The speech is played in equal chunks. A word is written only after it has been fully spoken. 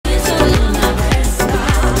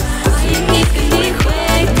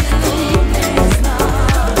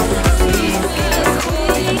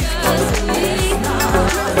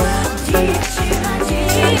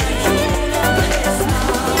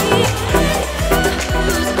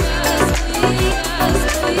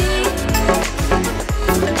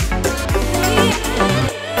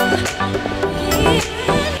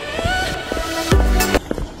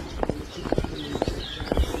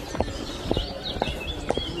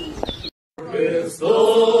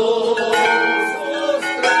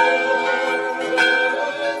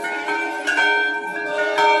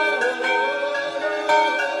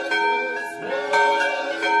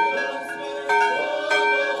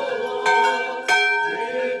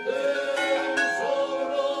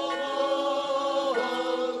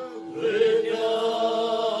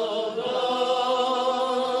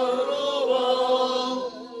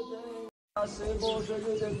Спаси, Боже,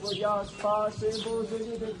 люди Твоя, спаси, Боже,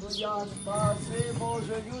 люди Твоя, спаси,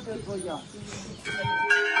 Боже, люди Твоя.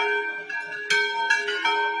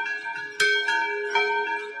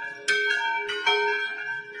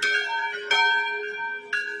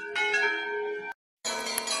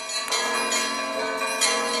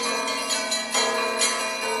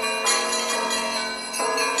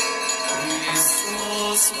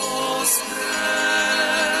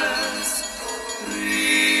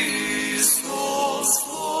 Христос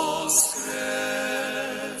воскрес!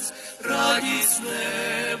 Радість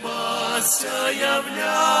неба сяявляє,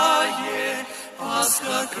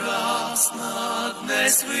 Пасха красна дне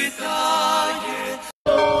світає.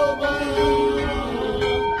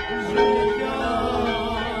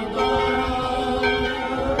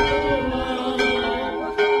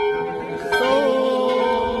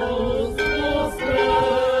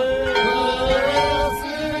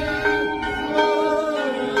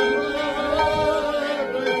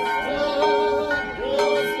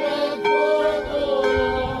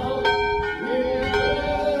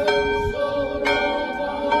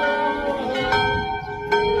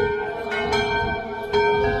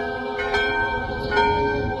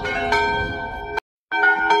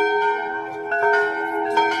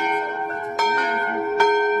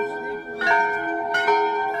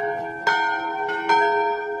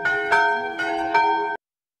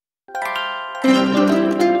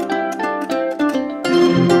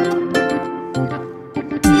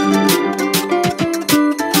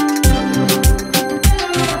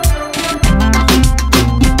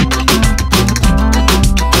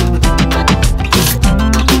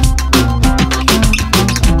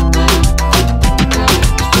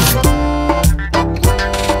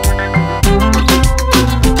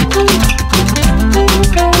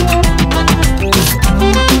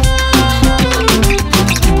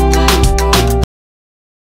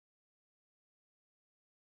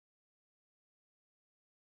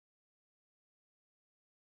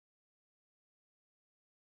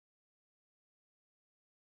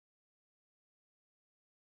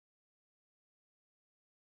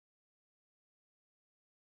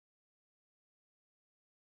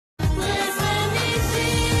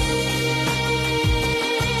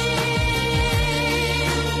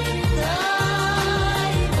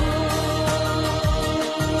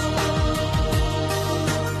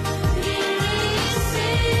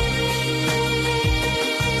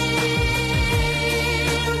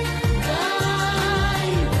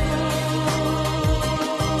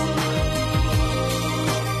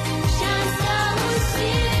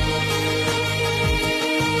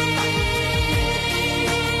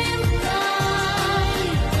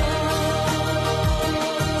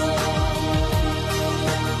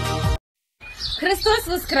 Христос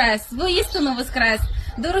Воскрес! Воістину Воскрес!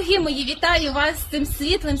 Дорогі мої, вітаю вас з цим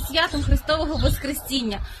світлим святом Христового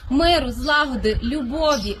Воскресіння, миру, злагоди,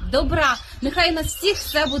 любові, добра. Нехай у нас всіх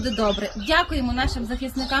все буде добре. Дякуємо нашим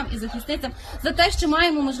захисникам і захисницям за те, що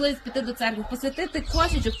маємо можливість піти до церкви, посвятити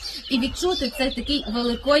кошечок і відчути цей такий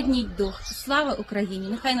великодній дух. Слава Україні!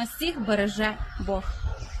 Нехай нас всіх береже Бог!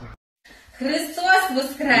 Христос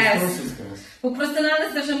Воскрес!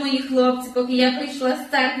 Попросиналися вже мої хлопці, поки я прийшла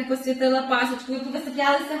з церкви, посвятила пасочку. Ви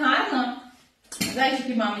повисиплялися гарно?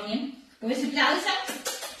 Зайчики мамині. Повисиплялися?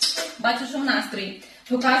 Бачу, що в настрої.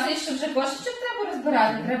 Показує, що вже кошечок треба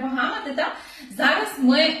розбирати, треба гамати, так? Зараз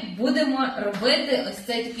ми будемо робити ось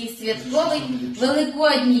цей такий святковий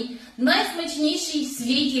Великодній, найсмачніший в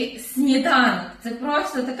світі сніданок. Це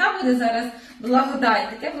просто така буде зараз благодать,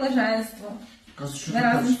 таке блаженство. Ми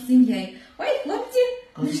разом з сім'єю. Ой, хлопці,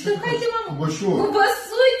 не штовхайте маму.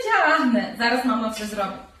 Ковбасу тягне. Зараз мама все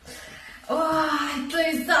зробить. Ой,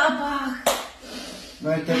 той запах.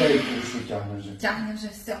 Навіть тебе і ковбасу тягне вже. Тягне вже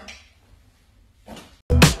все.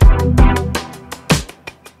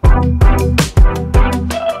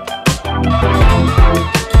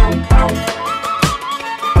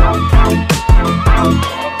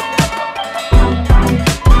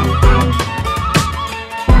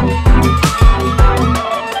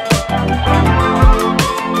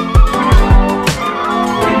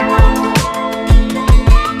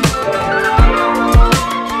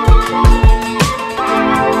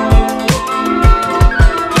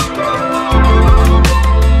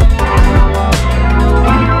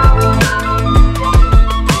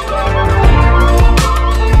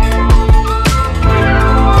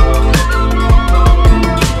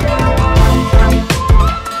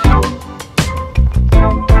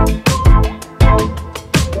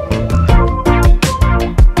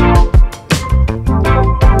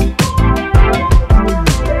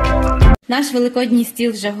 Наш великодній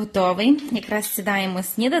стіл вже готовий. Якраз сідаємо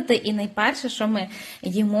снідати. І найперше, що ми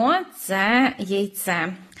їмо, це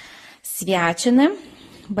яйце свячене.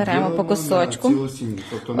 Беремо по кусочку. Цілу сім'ю.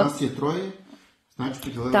 Тобто нас є троє, значить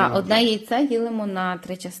поділили Так, на одне яйце ділимо на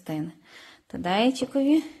 3 частини.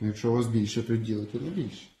 Тадейчикові. Якщо у вас більше, то ділите на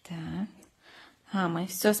більше. Так. Гамай.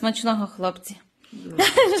 Все, смачного, хлопці.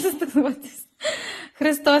 Що так зватись?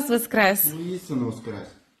 Христос воскрес. Ну, істинно воскрес.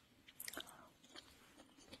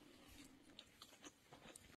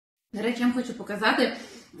 До речі, я вам хочу показати,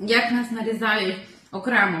 як нас нарізають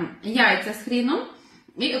окремо яйця з хріном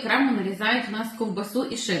і окремо нарізають у нас ковбасу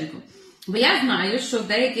і шинку. Бо я знаю, що в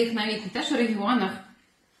деяких навіть не те, що регіонах,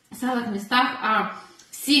 селах, містах, а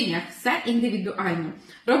в сім'ях все індивідуально.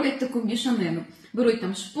 Роблять таку мішанину. Беруть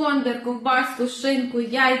там шпондер, ковбаску, шинку,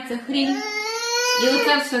 яйця, хрін. І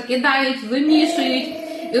оце все кидають, вимішують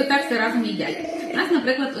і отак все разом їдять. У нас,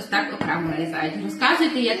 наприклад, ось так окремо нарізають.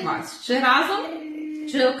 Розказуйте, як вас. Чи разом,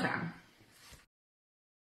 чи окремо.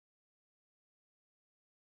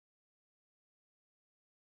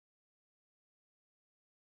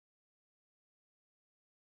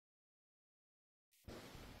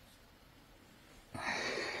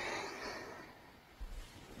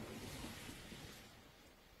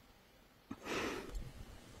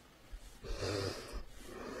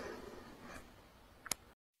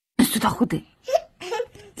 Сюди ходи.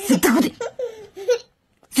 Сюди ходи.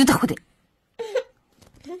 Сюди ходи.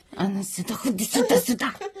 А ну сюди ходи, сюди.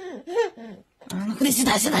 А ну ходи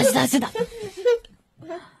сюди. А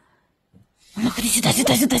ну ходи сюди.